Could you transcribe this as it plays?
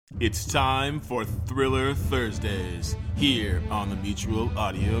It's time for Thriller Thursdays here on the Mutual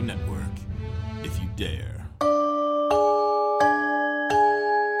Audio Network. If you dare.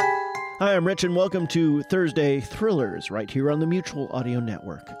 Hi, I'm Rich, and welcome to Thursday Thrillers right here on the Mutual Audio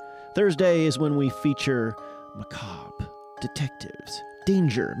Network. Thursday is when we feature macabre, detectives,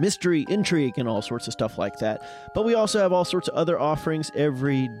 danger, mystery, intrigue, and all sorts of stuff like that. But we also have all sorts of other offerings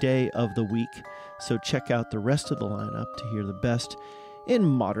every day of the week. So check out the rest of the lineup to hear the best in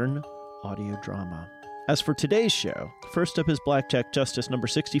modern audio drama. As for today's show, first up is Blackjack Justice number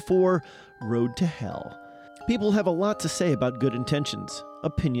 64, Road to Hell. People have a lot to say about good intentions.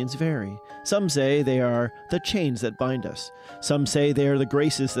 Opinions vary. Some say they are the chains that bind us. Some say they are the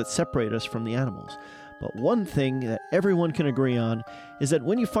graces that separate us from the animals. But one thing that everyone can agree on is that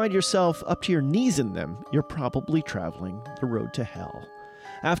when you find yourself up to your knees in them, you're probably traveling the road to hell.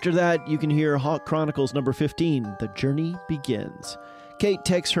 After that, you can hear Hawk Chronicles number 15, The Journey Begins. Kate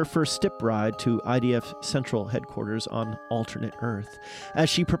takes her first stip ride to IDF Central Headquarters on alternate Earth as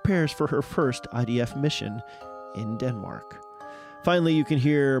she prepares for her first IDF mission in Denmark. Finally, you can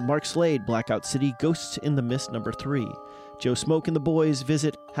hear Mark Slade, Blackout City, Ghosts in the Mist number 3. Joe Smoke and the boys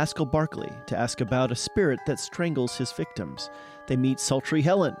visit Haskell Barkley to ask about a spirit that strangles his victims. They meet sultry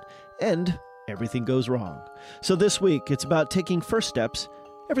Helen, and everything goes wrong. So this week, it's about taking first steps,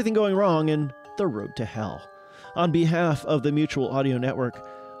 everything going wrong, and the road to hell. On behalf of the Mutual Audio Network,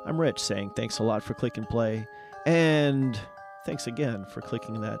 I'm Rich saying thanks a lot for click and play, and thanks again for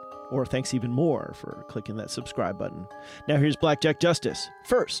clicking that, or thanks even more for clicking that subscribe button. Now here's Blackjack Justice,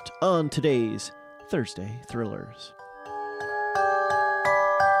 first on today's Thursday Thrillers.